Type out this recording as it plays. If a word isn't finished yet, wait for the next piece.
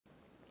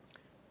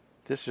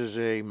This is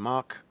a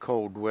mock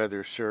cold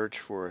weather search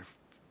for a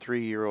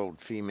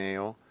 3-year-old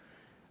female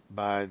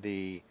by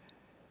the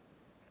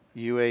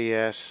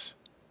UAS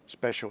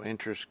Special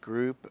Interest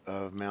Group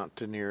of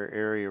Mountaineer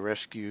Area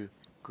Rescue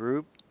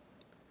Group.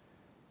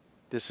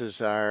 This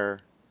is our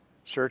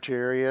search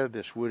area,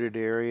 this wooded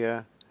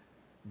area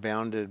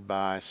bounded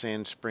by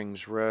Sand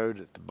Springs Road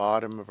at the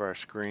bottom of our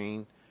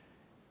screen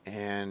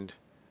and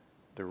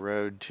the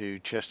road to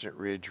Chestnut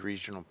Ridge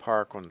Regional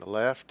Park on the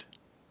left.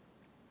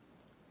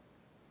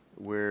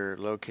 We're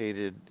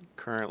located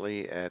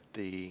currently at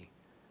the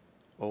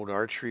old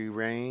archery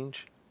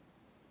range.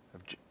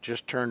 I've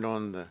just turned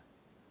on the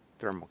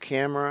thermal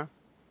camera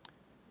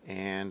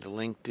and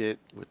linked it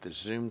with the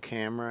zoom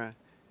camera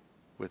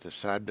with a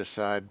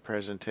side-by-side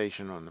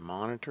presentation on the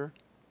monitor.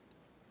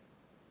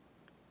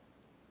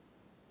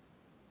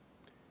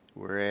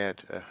 We're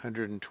at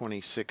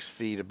 126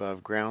 feet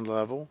above ground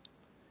level,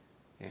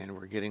 and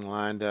we're getting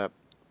lined up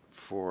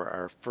for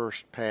our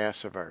first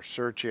pass of our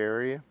search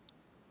area.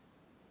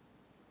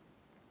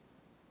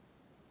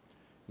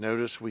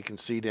 Notice we can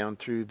see down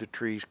through the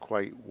trees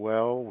quite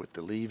well with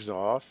the leaves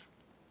off.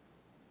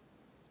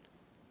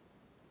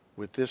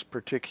 With this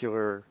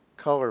particular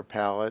color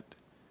palette,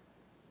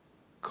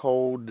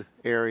 cold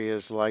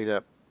areas light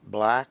up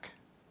black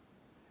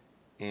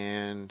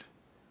and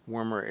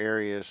warmer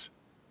areas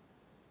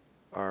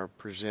are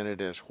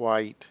presented as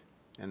white,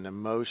 and the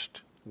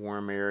most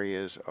warm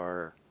areas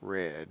are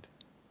red.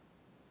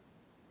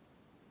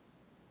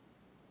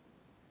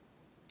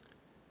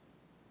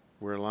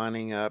 We're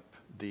lining up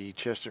the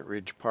Chestnut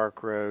Ridge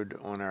Park Road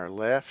on our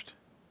left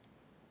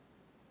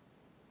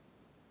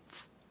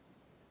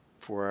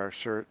for our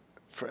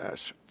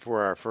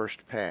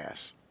first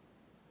pass.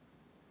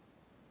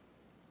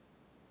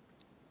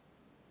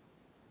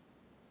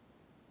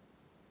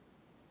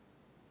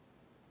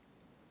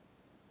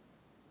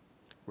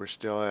 We're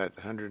still at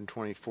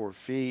 124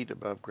 feet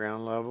above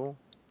ground level.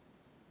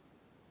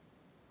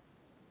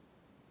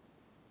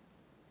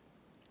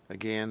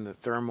 Again, the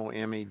thermal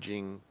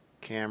imaging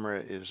camera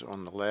is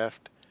on the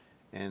left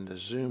and the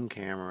zoom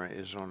camera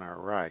is on our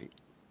right.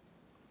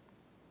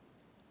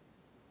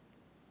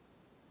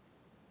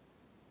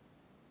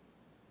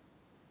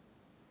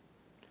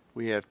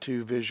 We have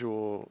two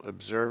visual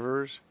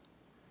observers,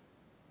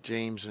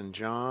 James and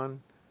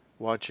John,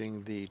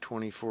 watching the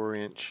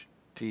 24-inch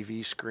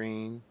TV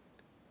screen.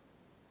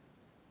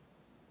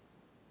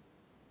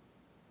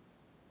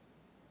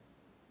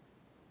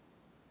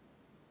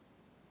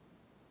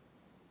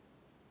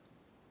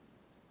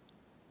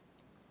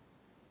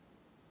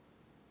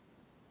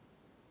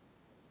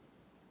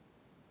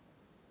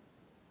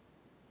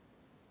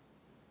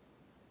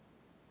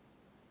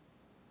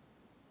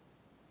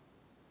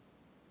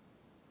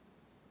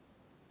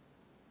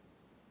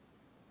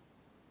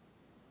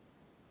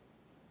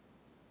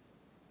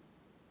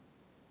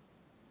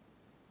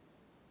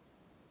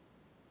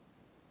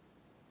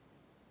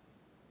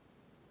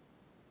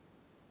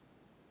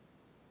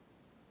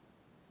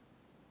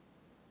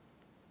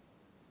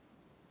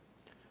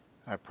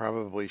 I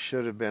probably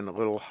should have been a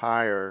little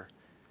higher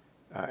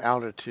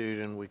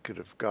altitude, and we could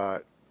have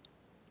got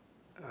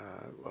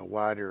a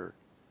wider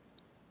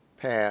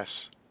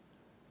pass.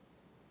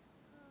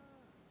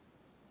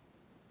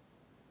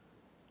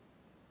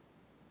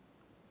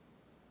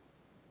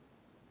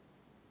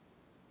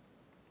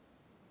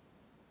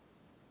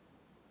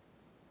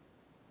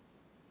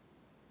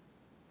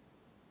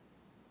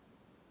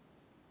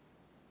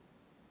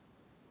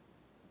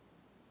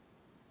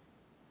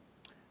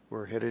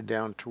 We're headed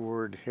down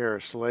toward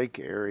Harris Lake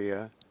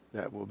area.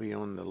 That will be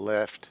on the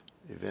left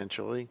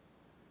eventually.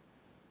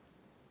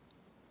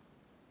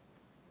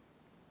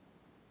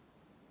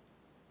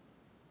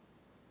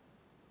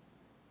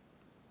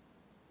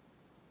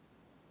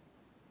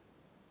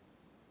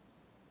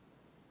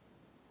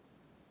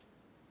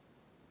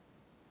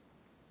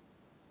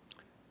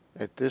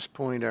 At this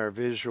point, our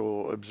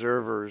visual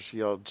observers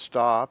yelled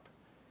stop,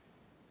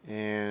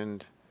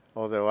 and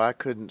although I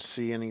couldn't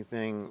see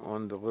anything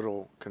on the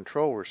little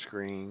controller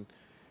screen,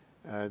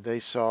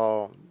 they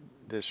saw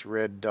this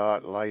red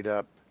dot light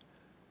up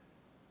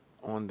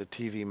on the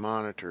TV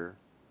monitor,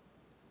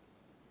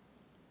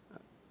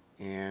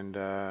 and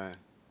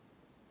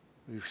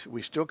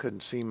we still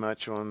couldn't see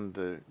much on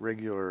the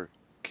regular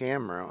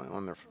camera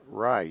on the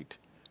right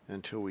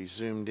until we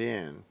zoomed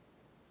in.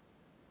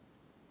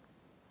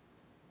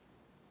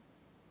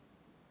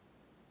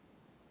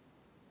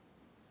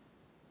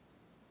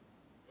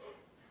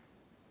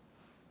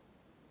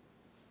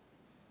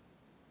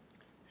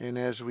 And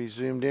as we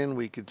zoomed in,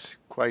 we could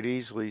quite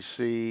easily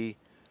see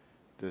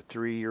the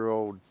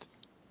 3-year-old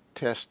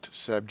test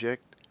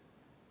subject.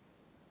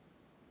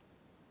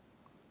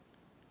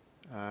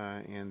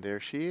 And there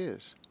she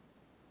is.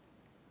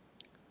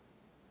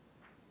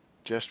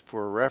 Just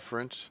for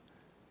reference,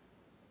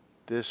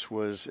 this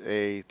was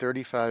a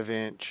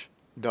 35-inch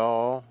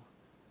doll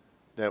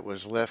that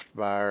was left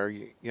by our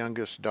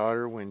youngest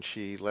daughter when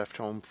she left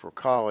home for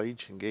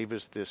college and gave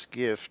us this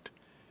gift.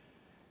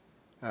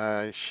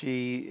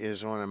 She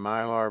is on a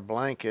Mylar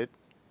blanket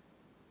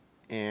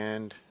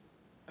and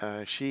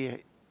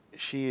she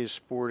is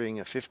sporting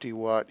a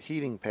 50-watt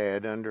heating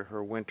pad under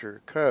her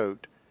winter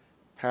coat,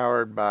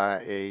 powered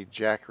by a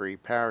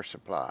Jackery power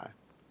supply.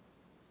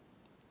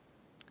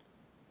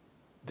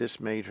 This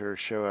made her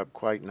show up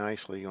quite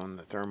nicely on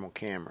the thermal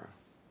camera.